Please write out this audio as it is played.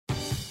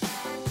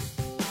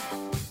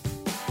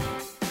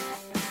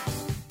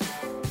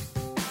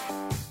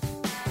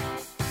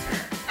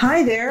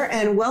Hi there,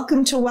 and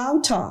welcome to Wow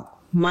Talk.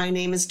 My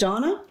name is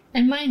Donna.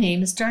 And my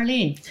name is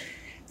Darlene.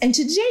 And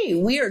today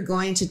we are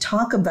going to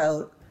talk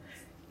about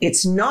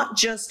it's not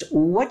just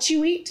what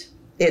you eat,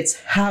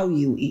 it's how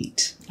you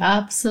eat.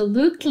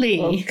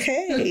 Absolutely.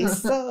 Okay,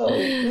 so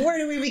where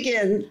do we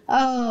begin?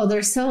 Oh,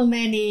 there's so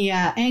many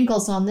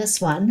angles on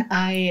this one.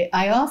 I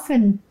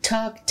often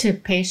talk to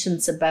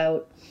patients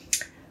about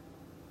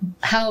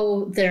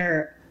how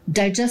their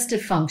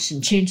digestive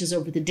function changes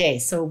over the day.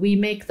 So we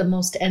make the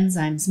most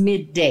enzymes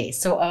midday.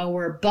 So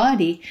our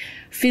body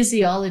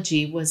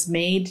physiology was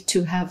made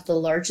to have the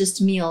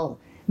largest meal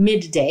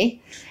midday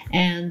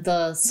and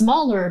the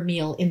smaller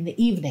meal in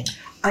the evening.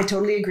 I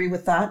totally agree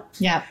with that.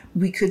 Yeah.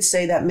 We could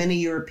say that many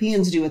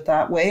Europeans do it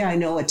that way. I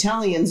know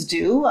Italians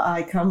do.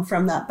 I come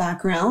from that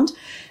background.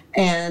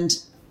 And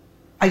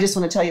I just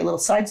want to tell you a little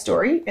side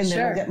story, and then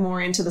Sure. we'll get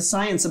more into the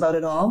science about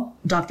it all,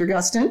 Dr.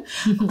 Gustin.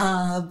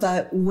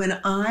 But when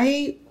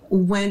I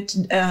went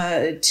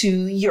to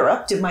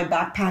Europe, did my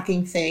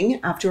backpacking thing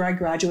after I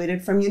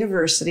graduated from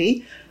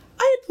university,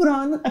 I had put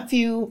on a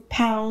few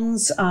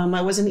pounds.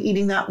 I wasn't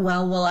eating that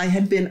well while I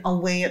had been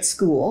away at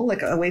school,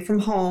 like away from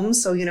home.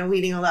 So,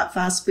 eating all that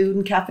fast food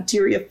and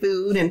cafeteria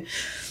food and,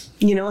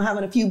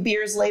 having a few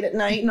beers late at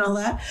night and all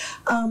that.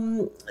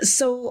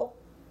 So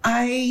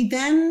I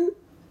then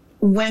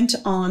went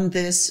on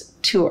this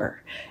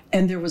tour,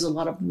 and there was a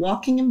lot of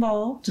walking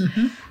involved,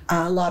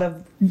 a lot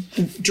of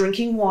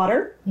drinking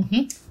water.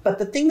 But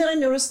the thing that I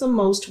noticed the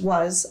most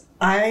was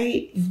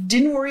I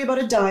didn't worry about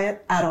a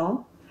diet at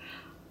all.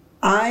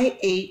 I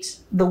ate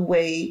the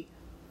way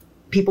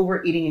people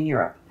were eating in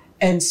Europe.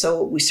 And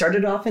so we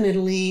started off in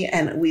Italy,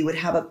 and we would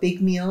have a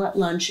big meal at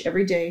lunch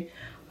every day.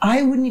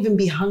 I wouldn't even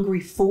be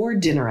hungry for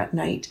dinner at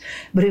night.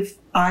 But if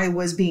I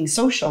was being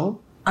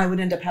social, I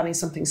would end up having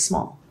something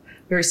small,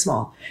 very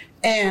small.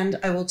 And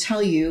I will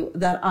tell you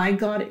that I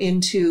got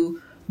into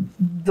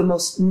the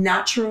most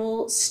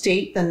natural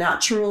state, the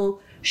natural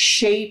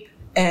shape,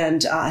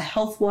 and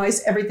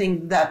health-wise,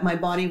 everything that my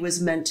body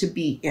was meant to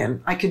be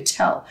in. I could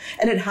tell.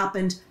 And it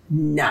happened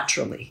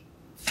naturally.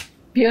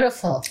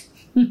 Beautiful.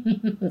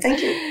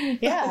 Thank you.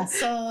 Yeah,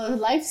 so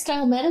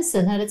lifestyle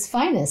medicine at its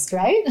finest,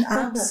 right?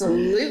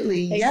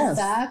 Absolutely, yes.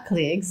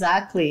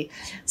 Exactly.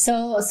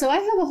 So I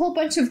have a whole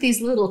bunch of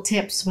these little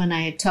tips when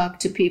I talk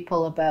to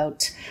people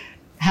about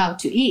how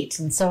to eat.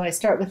 And so I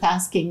start with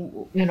asking,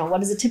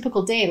 what does a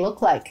typical day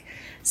look like?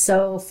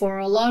 So for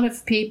a lot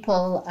of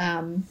people,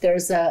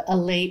 there's a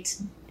late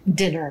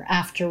dinner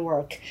after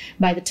work.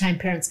 By the time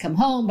parents come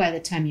home, by the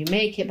time you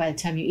make it, by the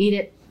time you eat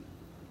it.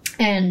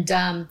 And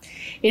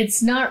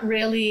it's not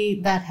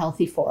really that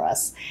healthy for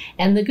us.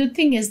 And the good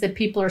thing is that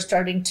people are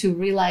starting to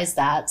realize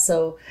that.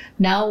 So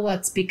now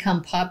what's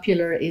become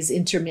popular is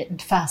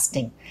intermittent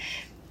fasting.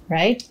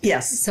 Right?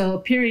 Yes. So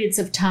periods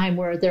of time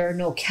where there are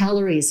no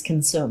calories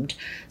consumed.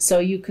 So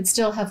you could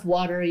still have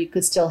water, you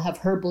could still have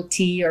herbal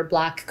tea or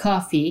black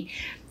coffee.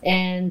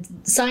 And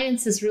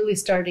science is really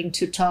starting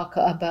to talk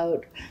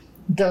about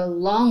the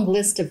long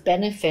list of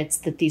benefits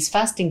that these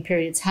fasting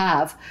periods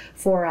have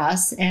for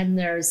us. And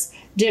there's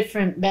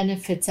different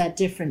benefits at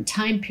different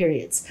time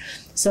periods.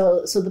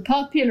 So the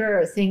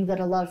popular thing that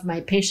a lot of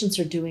my patients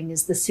are doing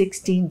is the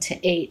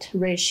 16-8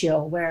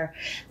 ratio, where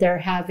they're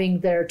having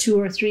their 2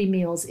 or 3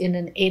 meals in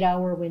an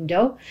 8-hour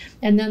window,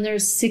 and then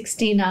there's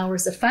 16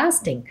 hours of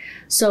fasting.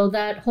 So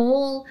that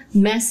whole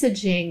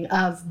messaging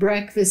of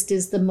breakfast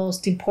is the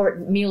most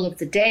important meal of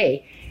the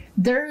day,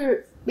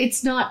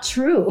 it's not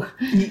true.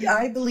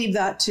 I believe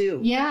that too.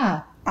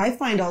 Yeah. I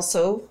find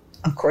also,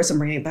 of course, I'm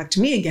bringing it back to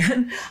me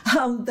again,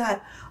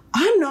 that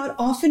I'm not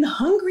often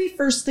hungry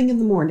first thing in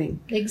the morning.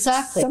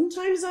 Exactly.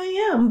 Sometimes I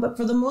am, but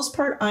for the most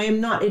part, I am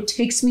not. It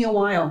takes me a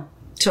while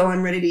till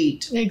I'm ready to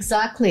eat.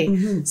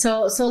 Exactly.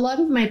 So a lot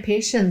of my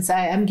patients,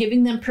 I'm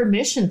giving them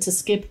permission to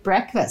skip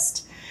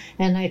breakfast.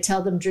 And I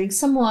tell them, drink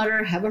some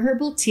water, have a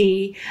herbal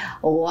tea.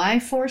 Why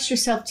force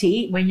yourself to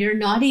eat when you're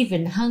not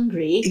even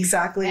hungry?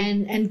 Exactly.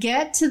 And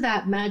get to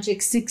that magic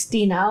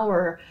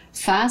 16-hour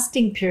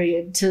fasting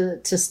period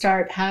to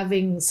start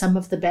having some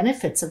of the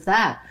benefits of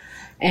that.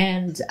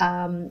 And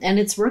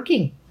it's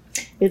working.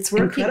 It's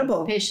working.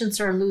 Incredible. Patients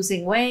are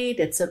losing weight.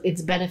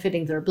 It's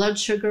benefiting their blood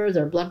sugar,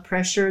 their blood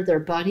pressure, their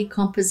body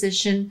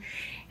composition.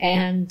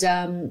 And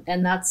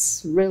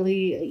that's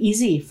really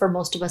easy for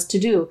most of us to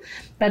do.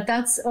 But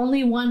that's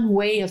only one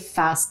way of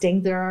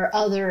fasting. There are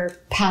other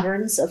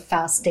patterns of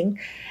fasting.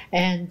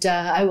 And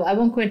I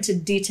won't go into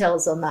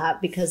details on that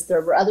because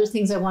there were other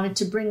things I wanted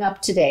to bring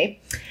up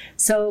today.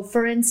 So,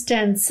 for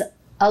instance,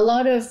 a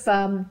lot of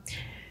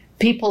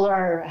people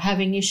are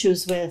having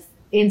issues with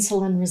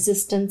insulin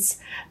resistance.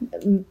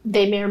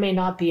 They may or may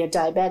not be a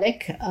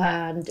diabetic.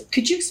 And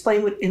could you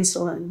explain what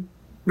insulin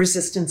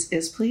resistance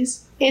is,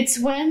 please? It's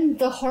when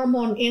the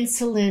hormone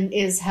insulin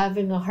is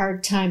having a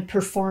hard time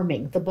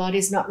performing. The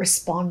body's not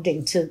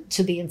responding to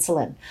the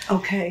insulin.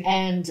 Okay.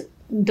 And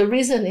the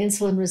reason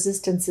insulin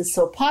resistance is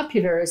so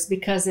popular is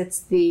because it's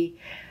the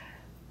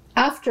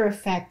after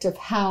effect of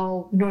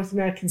how North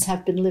Americans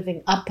have been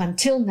living up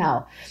until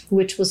now,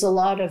 which was a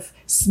lot of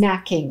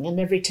snacking. And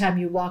every time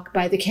you walk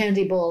by the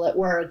candy bowl at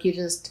work, you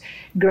just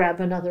grab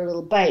another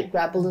little bite,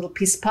 grab a little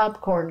piece of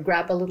popcorn,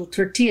 grab a little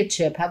tortilla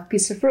chip, have a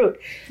piece of fruit.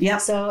 Yeah.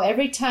 So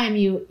every time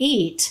you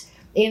eat,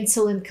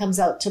 insulin comes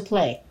out to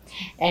play.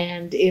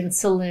 And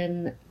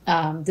insulin,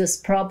 this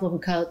problem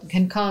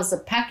can cause a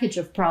package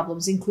of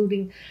problems,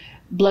 including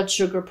blood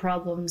sugar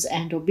problems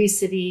and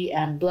obesity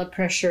and blood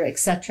pressure,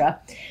 etc.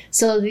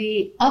 So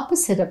the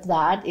opposite of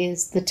that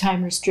is the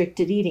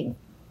time-restricted eating.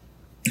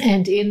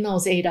 And in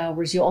those 8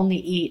 hours, you only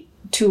eat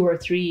 2 or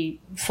 3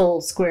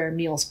 full square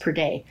meals per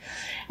day.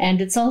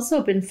 And it's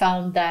also been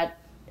found that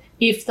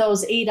if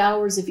those 8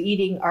 hours of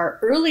eating are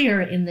earlier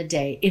in the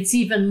day, it's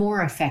even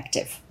more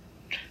effective.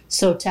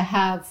 So to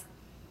have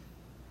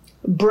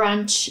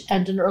brunch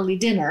and an early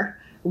dinner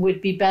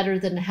would be better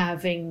than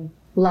having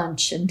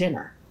lunch and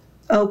dinner.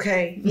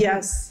 Okay.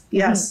 Yes.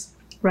 Yes.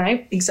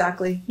 Right?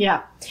 Exactly.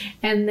 Yeah.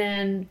 And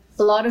then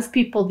a lot of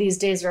people these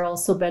days are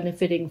also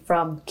benefiting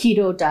from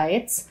keto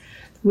diets,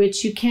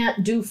 which you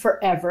can't do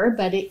forever,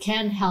 but it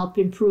can help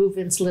improve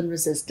insulin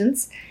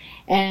resistance.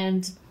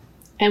 And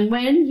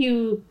when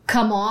you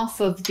come off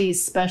of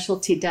these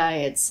specialty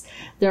diets,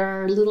 there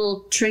are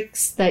little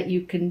tricks that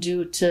you can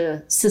do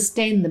to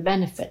sustain the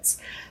benefits.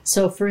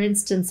 So for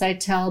instance, I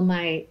tell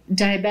my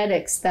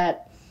diabetics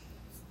that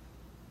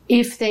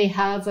if they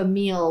have a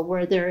meal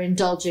where they're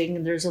indulging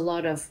and there's a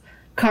lot of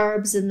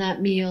carbs in that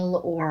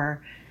meal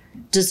or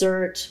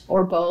dessert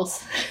or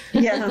both.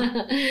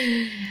 Yeah.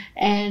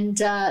 And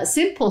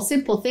simple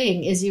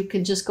thing is you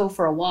can just go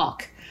for a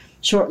walk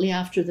shortly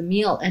after the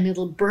meal and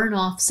it'll burn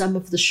off some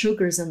of the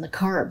sugars and the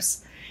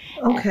carbs.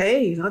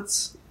 Okay.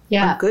 That's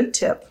a good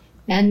tip.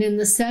 And in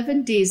the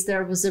 70s,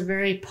 there was a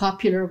very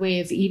popular way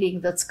of eating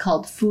that's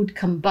called food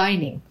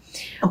combining.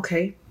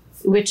 Okay.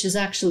 Which is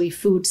actually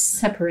food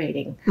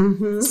separating.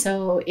 Mm-hmm.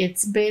 So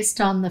it's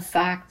based on the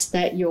fact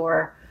that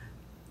your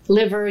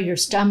liver, your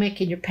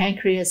stomach, and your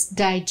pancreas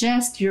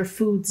digest your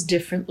foods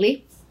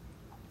differently.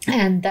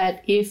 And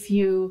that if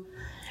you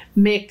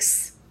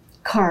mix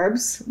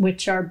carbs,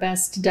 which are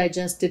best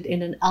digested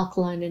in an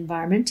alkaline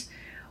environment,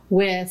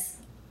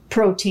 with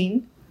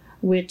protein,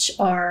 which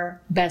are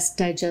best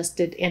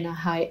digested in a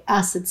high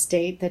acid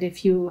state, that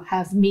if you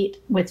have meat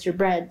with your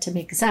bread to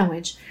make a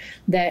sandwich,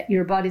 that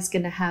your body's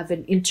going to have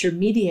an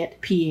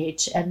intermediate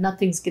pH and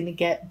nothing's going to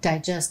get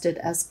digested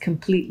as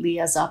completely,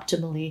 as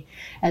optimally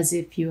as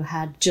if you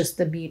had just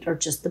the meat or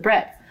just the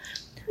bread.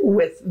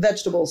 With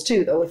vegetables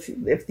too, though,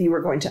 if you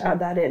were going to add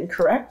that in,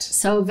 correct?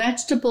 So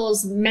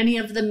vegetables, many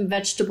of them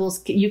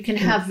vegetables, you can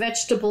have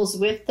vegetables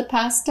with the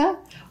pasta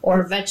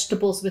or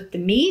vegetables with the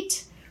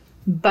meat.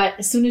 But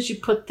as soon as you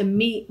put the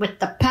meat with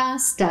the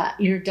pasta,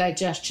 your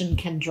digestion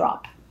can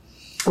drop.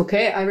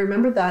 Okay, I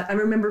remember that. I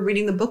remember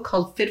reading the book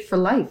called Fit for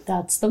Life.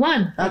 That's the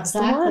one. That's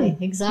exactly. the one.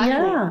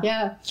 Exactly.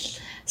 Yeah.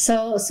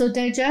 So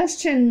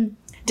digestion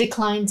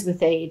declines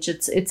with age.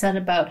 It's at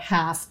about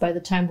half by the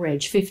time we're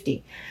age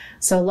 50.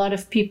 So a lot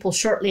of people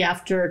shortly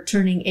after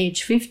turning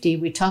age 50,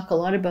 we talk a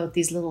lot about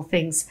these little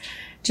things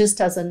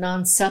just as a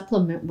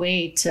non-supplement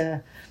way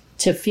to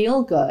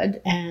feel good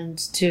and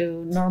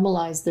to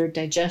normalize their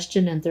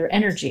digestion and their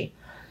energy.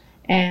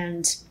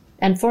 And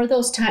for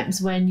those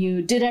times when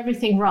you did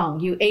everything wrong,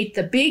 you ate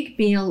the big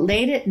meal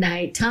late at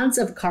night, tons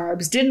of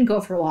carbs, didn't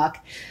go for a walk,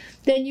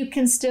 then you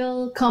can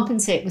still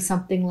compensate with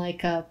something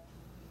like a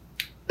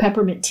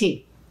peppermint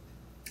tea.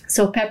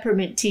 So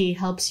peppermint tea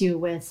helps you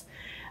with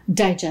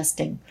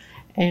digesting,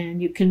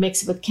 and you can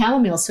mix it with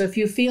chamomile. So if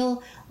you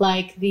feel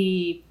like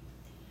the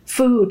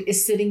food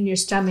is sitting in your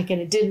stomach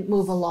and it didn't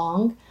move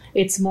along,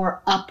 it's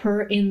more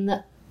upper in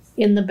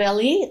the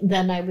belly,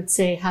 then I would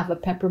say have a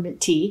peppermint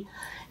tea.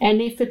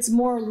 And if it's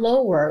more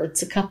lower,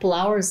 it's a couple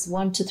hours,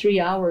 1 to 3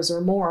 hours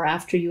or more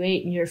after you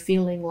ate and you're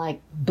feeling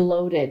like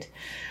bloated,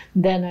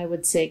 then I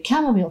would say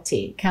chamomile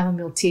tea.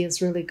 Chamomile tea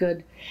is really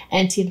good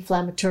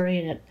anti-inflammatory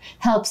and it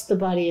helps the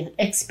body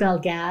expel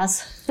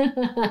gas.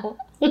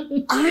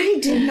 I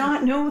did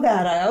not know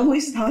that. I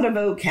always thought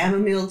about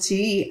chamomile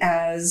tea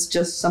as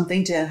just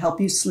something to help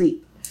you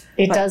sleep.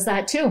 It does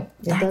that too.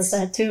 It does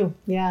that too.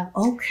 Yeah.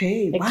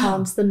 Okay. It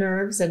calms the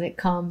nerves and it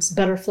calms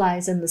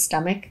butterflies in the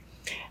stomach.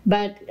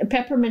 But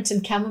peppermint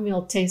and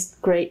chamomile taste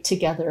great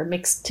together,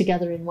 mixed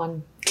together in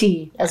one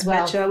tea as well.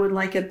 I bet you I would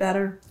like it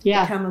better.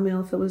 Yeah. The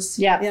chamomile if it was.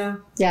 Yeah.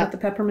 With the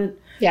peppermint.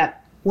 Yeah.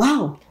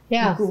 Wow.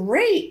 Yeah.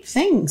 Great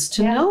things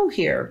to know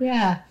here.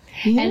 Yeah.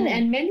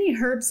 And many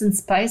herbs and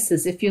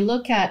spices. If you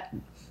look at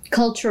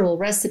cultural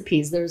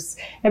recipes,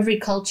 every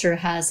culture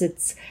has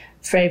its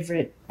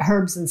favorite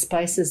herbs and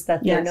spices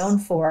that they're known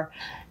for.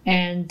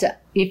 And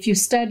if you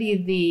study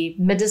the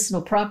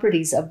medicinal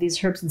properties of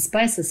these herbs and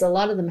spices, a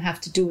lot of them have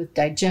to do with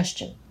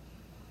digestion.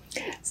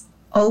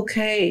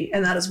 Okay.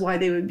 And that is why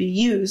they would be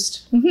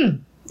used.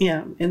 Mm-hmm.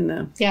 in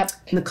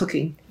the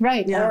cooking.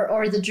 Right. Yeah.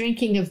 Or the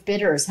drinking of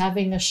bitters,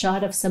 having a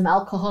shot of some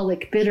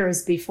alcoholic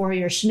bitters before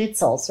your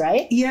schnitzels,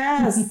 right?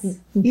 Yes.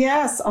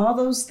 Yes. All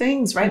those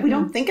things, right? We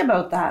don't think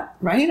about that,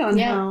 right? On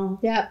how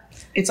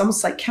it's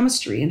almost like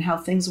chemistry and how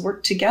things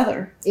work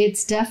together.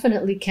 It's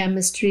definitely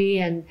chemistry.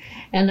 And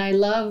I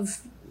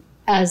love,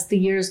 as the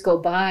years go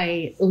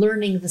by,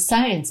 learning the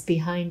science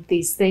behind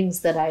these things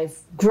that I've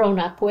grown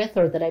up with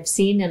or that I've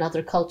seen in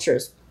other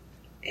cultures.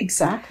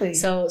 Exactly.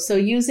 So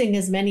using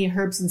as many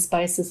herbs and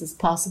spices as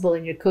possible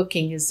in your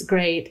cooking is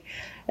great,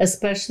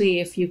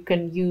 especially if you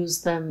can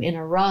use them in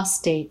a raw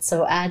state.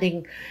 So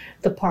adding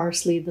the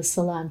parsley, the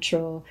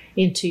cilantro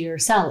into your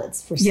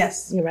salads,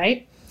 yes,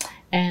 right?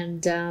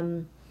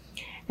 And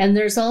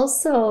there's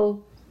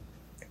also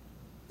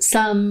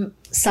some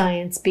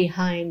science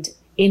behind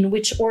in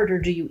which order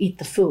do you eat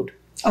the food.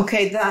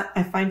 Okay, that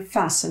I find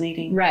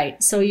fascinating.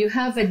 Right. So you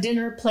have a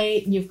dinner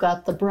plate and you've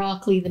got the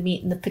broccoli, the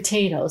meat, and the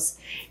potatoes.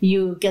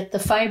 You get the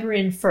fiber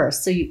in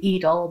first. So you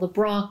eat all the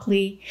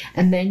broccoli,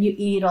 and then you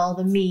eat all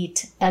the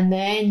meat, and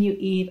then you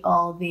eat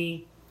all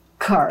the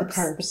carbs,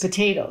 the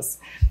potatoes.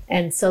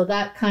 And so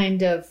that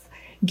kind of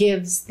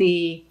gives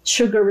the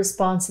sugar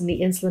response and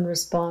the insulin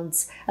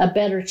response a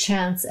better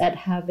chance at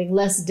having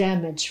less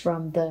damage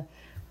from the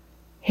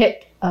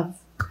hit of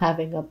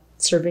having a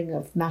serving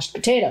of mashed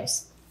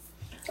potatoes.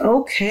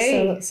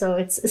 Okay. So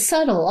it's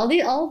subtle.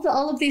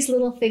 All of these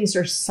little things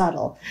are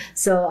subtle.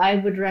 So I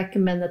would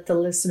recommend that the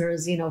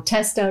listeners,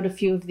 test out a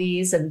few of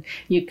these, and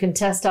you can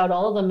test out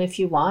all of them if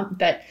you want.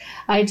 But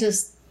I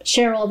just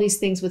share all these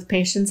things with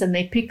patients, and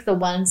they pick the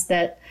ones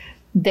that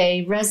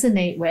they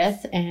resonate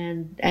with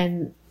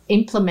and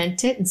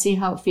implement it and see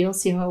how it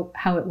feels, see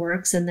how it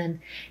works, and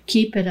then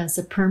keep it as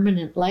a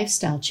permanent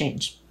lifestyle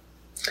change.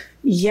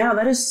 Yeah,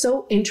 that is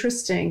so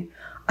interesting.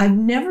 I've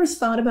never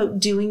thought about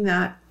doing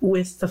that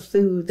with the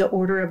food, the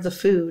order of the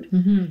food.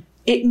 Mm-hmm.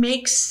 It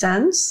makes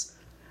sense,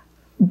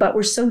 but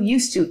we're so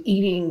used to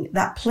eating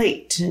that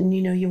plate. And,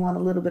 you want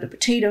a little bit of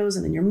potatoes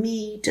and then your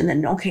meat. And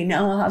then, okay,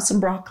 now I'll have some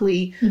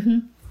broccoli. Mm-hmm.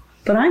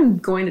 But I'm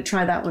going to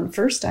try that one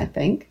first, I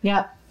think.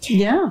 Yeah.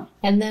 Yeah.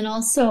 And then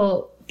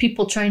also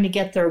people trying to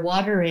get their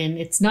water in.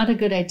 It's not a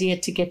good idea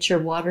to get your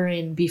water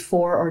in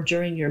before or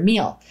during your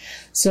meal.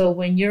 So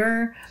when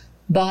your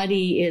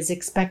body is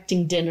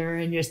expecting dinner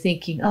and you're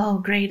thinking, oh,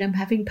 great, I'm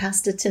having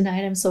pasta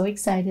tonight. I'm so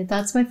excited.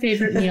 That's my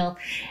favorite meal.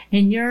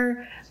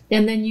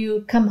 And then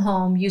you come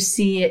home, you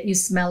see it, you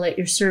smell it,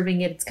 you're serving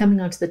it, it's coming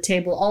onto the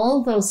table.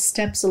 All those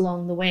steps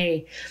along the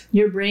way,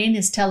 your brain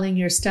is telling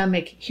your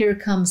stomach, here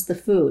comes the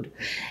food.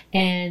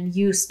 And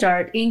you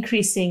start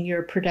increasing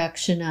your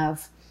production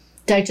of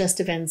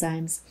digestive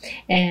enzymes,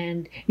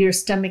 and your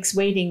stomach's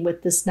waiting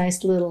with this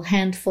nice little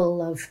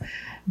handful of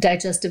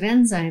digestive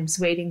enzymes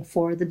waiting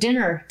for the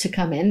dinner to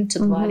come into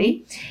the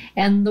body.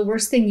 And the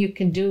worst thing you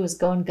can do is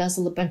go and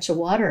guzzle a bunch of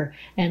water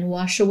and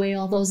wash away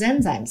all those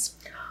enzymes.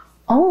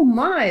 Oh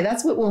my,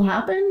 that's what will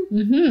happen?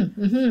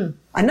 Mm-hmm, mm-hmm.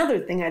 Another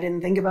thing I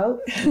didn't think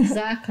about.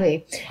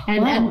 Exactly.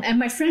 And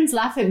my friends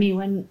laugh at me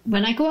when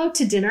I go out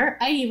to dinner,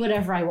 I eat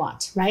whatever I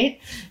want, right?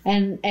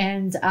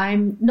 And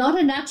I'm not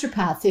a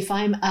naturopath if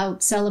I'm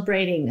out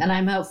celebrating and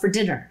I'm out for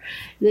dinner.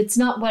 It's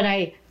not what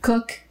I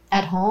cook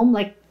at home.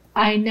 Like,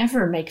 I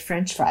never make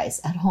French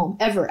fries at home,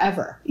 ever.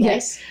 Right?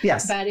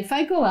 Yes. But if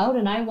I go out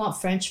and I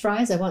want French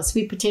fries, I want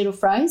sweet potato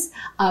fries,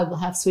 I will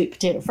have sweet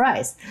potato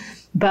fries.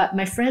 But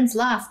my friends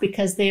laugh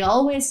because they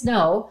always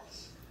know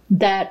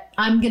that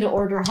I'm going to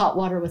order hot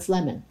water with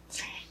lemon.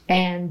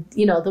 And,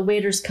 the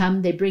waiters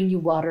come, they bring you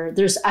water.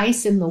 There's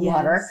ice in the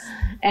water.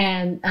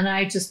 And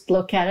I just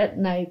look at it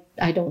and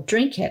I don't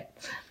drink it.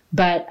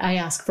 But I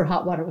ask for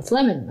hot water with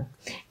lemon.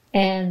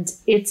 And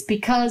it's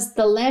because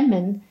the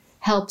lemon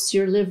helps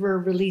your liver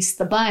release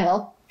the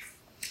bile.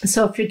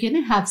 So if you're going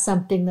to have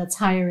something that's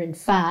higher in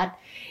fat,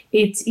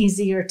 it's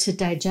easier to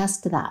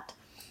digest that.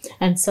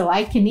 And so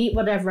I can eat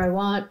whatever I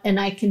want and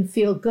I can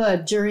feel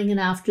good during and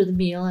after the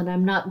meal, and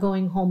I'm not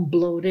going home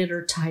bloated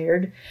or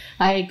tired.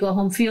 I go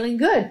home feeling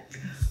good.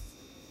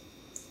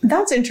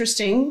 That's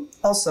interesting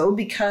also,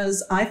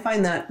 because I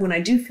find that when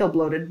I do feel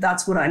bloated,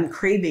 that's what I'm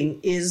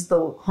craving is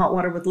the hot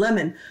water with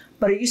lemon.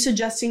 But are you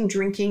suggesting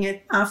drinking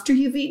it after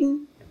you've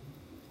eaten?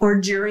 Or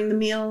during the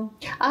meal?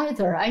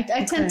 Either. I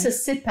tend to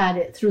sip at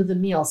it through the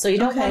meal. So you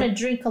don't want to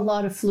drink a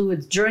lot of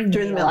fluids during the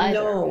meal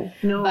either.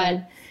 No.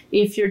 But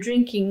if you're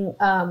drinking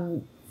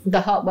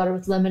the hot water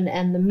with lemon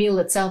and the meal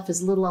itself is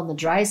a little on the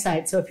dry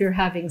side, so if you're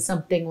having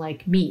something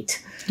like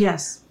meat.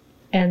 Yes.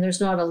 And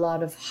there's not a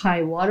lot of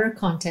high water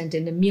content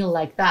in a meal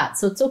like that.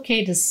 So it's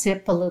okay to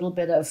sip a little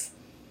bit of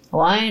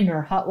wine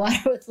or hot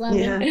water with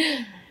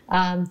lemon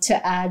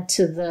to add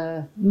to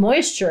the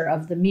moisture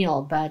of the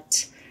meal.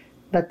 But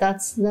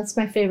that's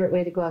my favorite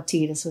way to go out to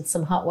eat is with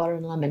some hot water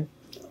and lemon.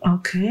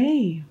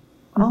 Okay.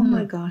 Oh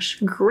my gosh.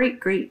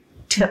 Great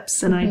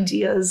tips and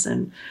ideas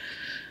and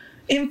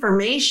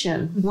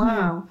information.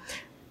 Wow.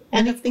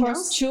 And Anything of course,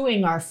 else?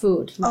 chewing our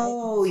food. Right?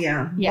 Oh,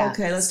 yeah. Yeah.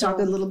 Okay, let's talk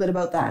a little bit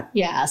about that.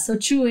 Yeah, so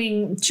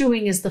chewing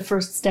is the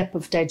first step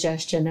of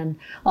digestion, and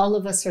all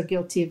of us are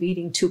guilty of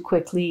eating too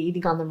quickly,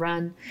 eating on the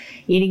run,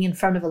 eating in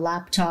front of a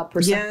laptop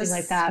or something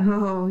like that.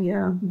 Oh,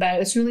 yeah.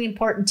 But it's really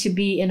important to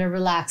be in a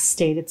relaxed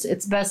state.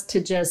 It's best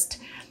to just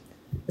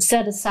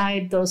set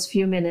aside those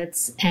few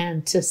minutes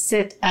and to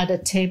sit at a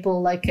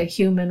table like a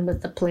human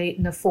with a plate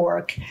and a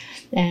fork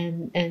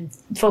and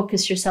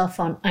focus yourself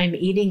on, I'm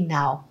eating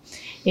now,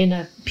 in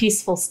a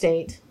peaceful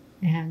state.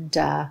 And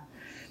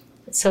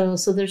so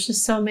there's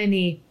just so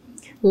many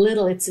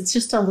little, it's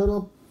just a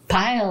little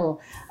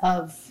pile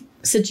of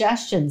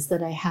suggestions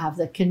that I have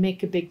that can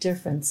make a big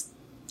difference.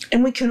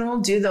 And we can all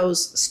do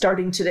those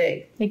starting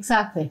today.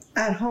 Exactly.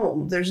 At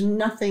home. There's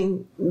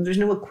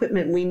no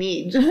equipment we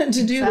need to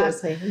do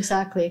this.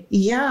 Exactly.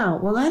 Yeah,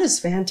 well, that is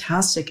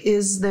fantastic.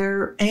 Is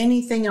there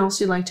anything else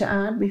you'd like to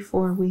add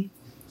before we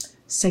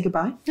say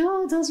goodbye?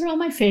 No, those are all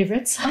my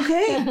favorites.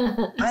 Okay.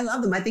 I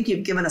love them. I think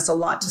you've given us a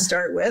lot to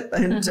start with.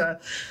 And,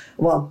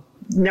 well,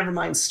 never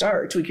mind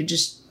start. We could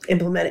just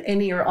implement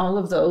any or all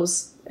of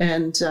those.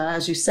 And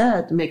as you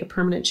said, make a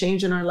permanent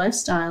change in our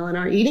lifestyle and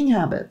our eating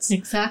habits.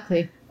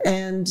 Exactly.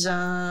 And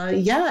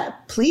yeah,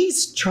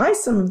 please try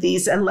some of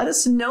these and let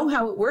us know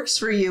how it works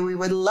for you. We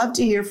would love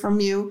to hear from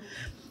you.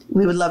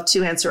 We would love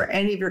to answer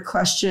any of your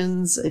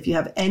questions. If you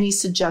have any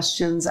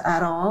suggestions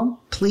at all,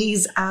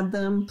 please add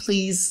them.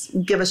 Please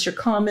give us your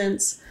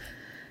comments.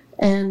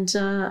 And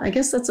I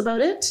guess that's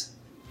about it.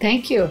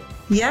 Thank you.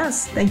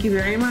 Yes, thank you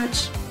very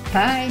much.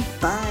 Bye.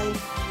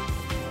 Bye.